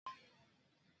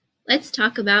Let's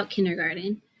talk about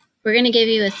kindergarten. We're going to give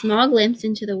you a small glimpse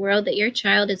into the world that your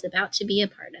child is about to be a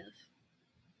part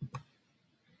of.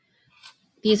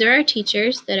 These are our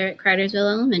teachers that are at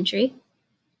Cridersville Elementary.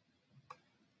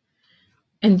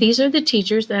 And these are the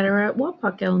teachers that are at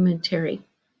Wapak Elementary.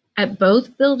 At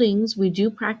both buildings, we do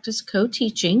practice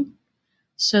co-teaching,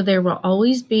 so there will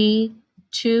always be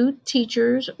 2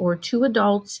 teachers or 2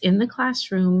 adults in the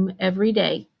classroom every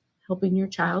day, helping your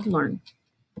child learn.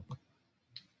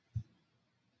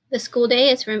 The school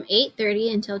day is from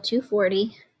 8:30 until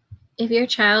 2:40. If your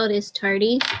child is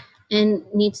tardy and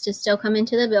needs to still come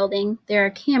into the building, there are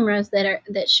cameras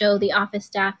that show the office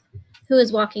staff who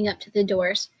is walking up to the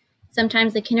doors.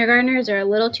 Sometimes the kindergartners are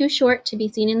a little too short to be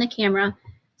seen in the camera,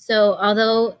 so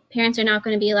although parents are not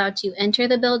going to be allowed to enter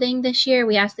the building this year,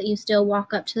 we ask that you still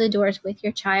walk up to the doors with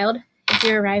your child if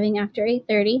you're arriving after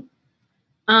 8:30.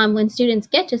 When students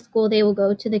get to school, they will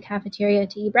go to the cafeteria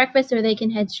to eat breakfast, or they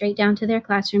can head straight down to their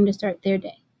classroom to start their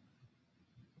day.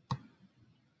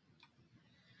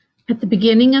 At the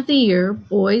beginning of the year,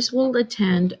 boys will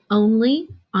attend only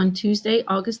on Tuesday,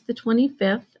 August the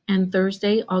 25th and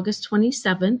Thursday, August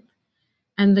 27th,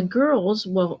 and the girls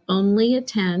will only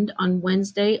attend on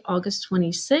Wednesday, August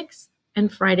 26th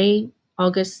and Friday,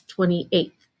 August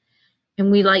 28th. And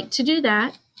we like to do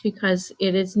that because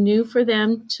it is new for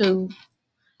them to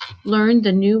learn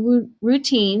the new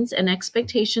routines and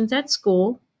expectations at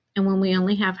school. And when we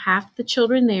only have half the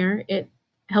children there, it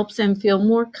helps them feel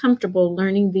more comfortable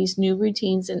learning these new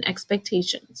routines and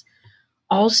expectations.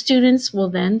 All students will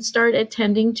then start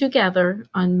attending together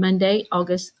on Monday,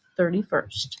 August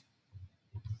 31st.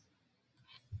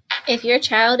 If your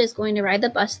child is going to ride the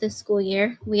bus this school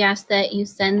year, we ask that you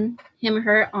send him or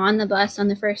her on the bus on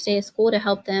the first day of school to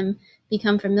help them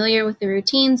become familiar with the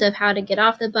routines of how to get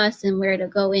off the bus and where to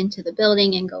go into the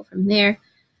building and go from there.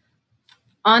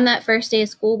 On that first day of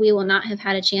school, we will not have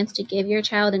had a chance to give your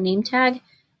child a name tag,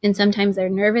 and sometimes they're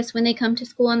nervous when they come to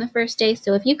school on the first day.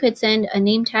 So if you could send a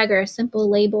name tag or a simple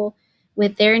label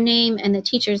with their name and the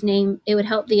teacher's name, it would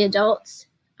help the adults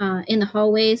in the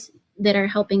hallways that are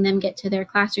helping them get to their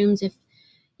classrooms if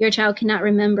your child cannot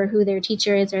remember who their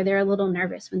teacher is or they're a little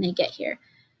nervous when they get here.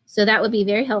 So that would be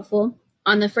very helpful.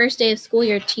 On the first day of school,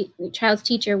 your child's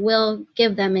teacher will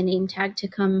give them a name tag to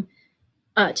come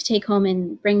to take home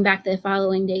and bring back the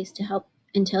following days to help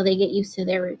until they get used to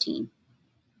their routine.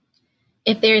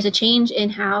 If there's a change in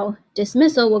how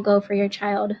dismissal will go for your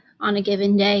child on a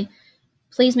given day,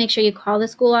 please make sure you call the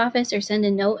school office or send a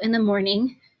note in the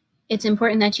morning. It's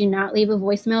important that you not leave a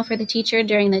voicemail for the teacher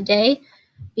during the day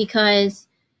because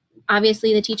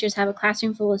obviously the teachers have a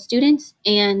classroom full of students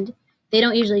and they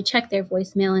don't usually check their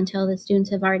voicemail until the students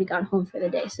have already gone home for the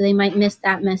day. So they might miss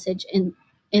that message in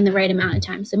the right amount of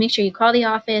time. So make sure you call the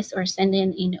office or send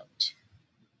in a note.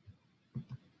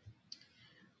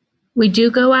 We do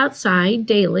go outside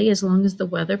daily as long as the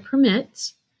weather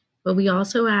permits, but we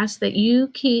also ask that you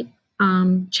keep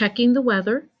checking the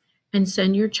weather and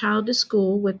send your child to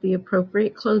school with the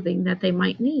appropriate clothing that they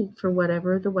might need for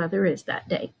whatever the weather is that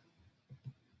day.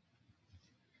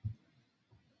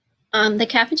 The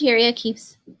cafeteria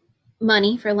keeps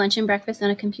money for lunch and breakfast on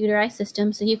a computerized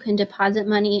system, so you can deposit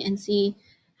money and see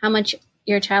how much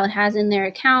your child has in their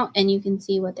account, and you can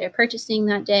see what they're purchasing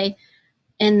that day.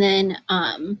 And then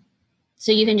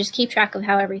so you can just keep track of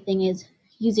how everything is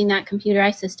using that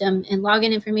computerized system, and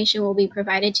login information will be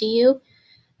provided to you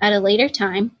at a later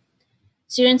time.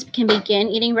 Students can begin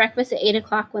eating breakfast at 8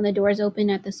 o'clock when the doors open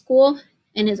at the school,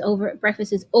 and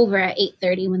breakfast is over at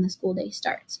 8:30 when the school day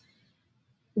starts.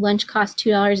 Lunch costs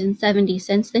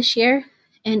 $2.70 this year,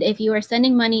 and if you are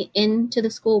sending money into the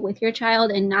school with your child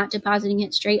and not depositing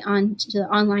it straight onto the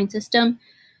online system,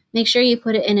 make sure you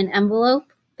put it in an envelope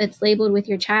that's labeled with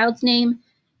your child's name,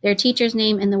 their teacher's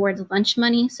name, and the words lunch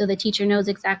money so the teacher knows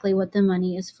exactly what the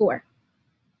money is for.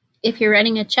 If you're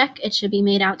writing a check, it should be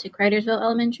made out to Cridersville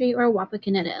Elementary or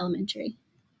Wapakoneta Elementary.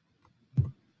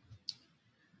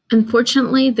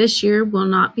 Unfortunately, this year we'll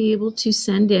not be able to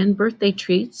send in birthday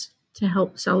treats to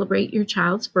help celebrate your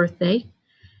child's birthday.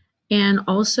 And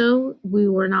also, we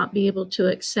will not be able to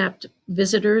accept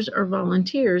visitors or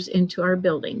volunteers into our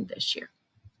building this year.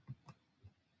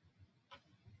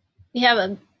 We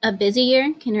have a busy year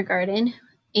in kindergarten,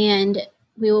 and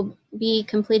we will be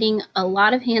completing a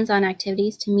lot of hands-on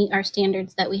activities to meet our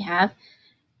standards that we have.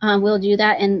 We'll do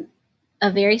that in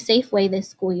a very safe way this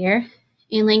school year.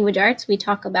 In language arts, we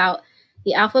talk about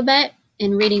the alphabet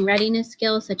and reading readiness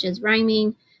skills such as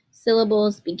rhyming,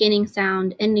 syllables, beginning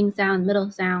sound, ending sound, middle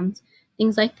sounds,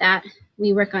 things like that.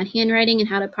 We work on handwriting and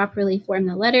how to properly form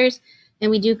the letters,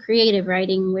 and we do creative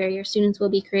writing where your students will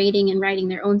be creating and writing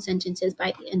their own sentences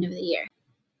by the end of the year.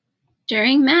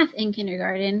 During math in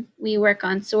kindergarten, we work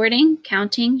on sorting,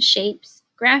 counting, shapes,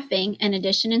 graphing, and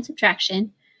addition and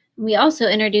subtraction. We also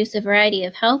introduce a variety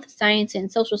of health, science,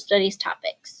 and social studies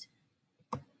topics.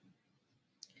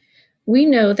 We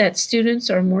know that students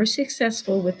are more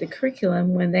successful with the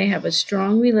curriculum when they have a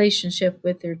strong relationship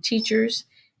with their teachers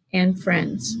and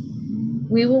friends.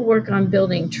 We will work on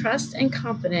building trust and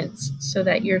confidence so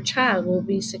that your child will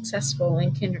be successful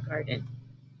in kindergarten.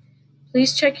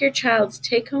 Please check your child's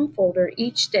take-home folder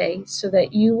each day so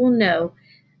that you will know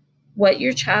what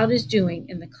your child is doing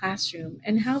in the classroom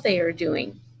and how they are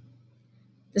doing.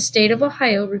 The state of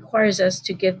Ohio requires us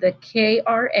to give the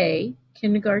KRA,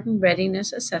 Kindergarten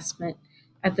Readiness Assessment,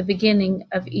 at the beginning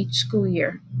of each school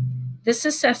year. This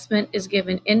assessment is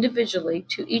given individually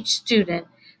to each student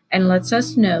and lets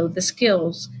us know the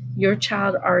skills your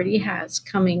child already has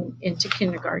coming into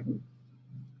kindergarten.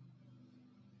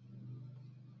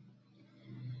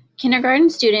 Kindergarten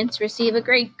students receive a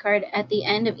grade card at the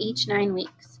end of each 9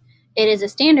 weeks. It is a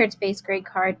standards-based grade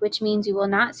card, which means you will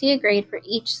not see a grade for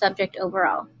each subject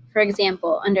overall. For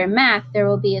example, under math, there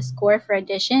will be a score for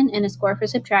addition and a score for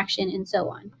subtraction, and so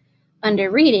on. Under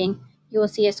reading, you will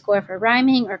see a score for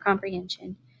rhyming or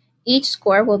comprehension. Each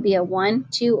score will be a 1,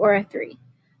 2, or a 3.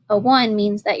 A 1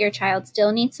 means that your child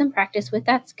still needs some practice with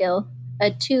that skill. A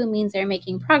 2 means they're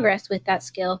making progress with that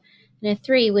skill, and a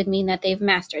 3 would mean that they've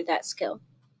mastered that skill.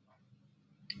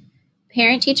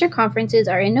 Parent-teacher conferences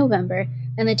are in November,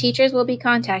 and the teachers will be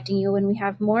contacting you when we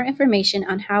have more information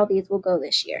on how these will go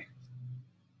this year.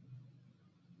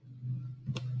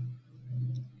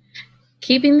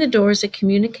 Keeping the doors of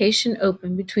communication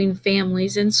open between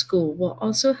families and school will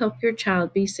also help your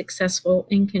child be successful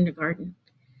in kindergarten.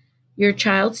 Your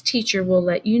child's teacher will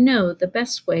let you know the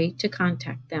best way to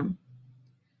contact them.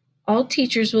 All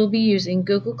teachers will be using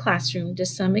Google Classroom to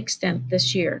some extent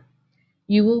this year.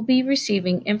 You will be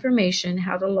receiving information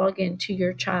how to log into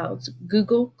your child's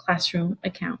Google Classroom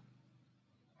account.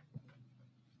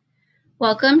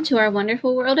 Welcome to our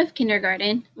wonderful world of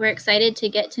kindergarten. We're excited to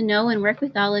get to know and work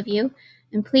with all of you,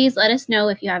 and please let us know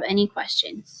if you have any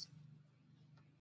questions.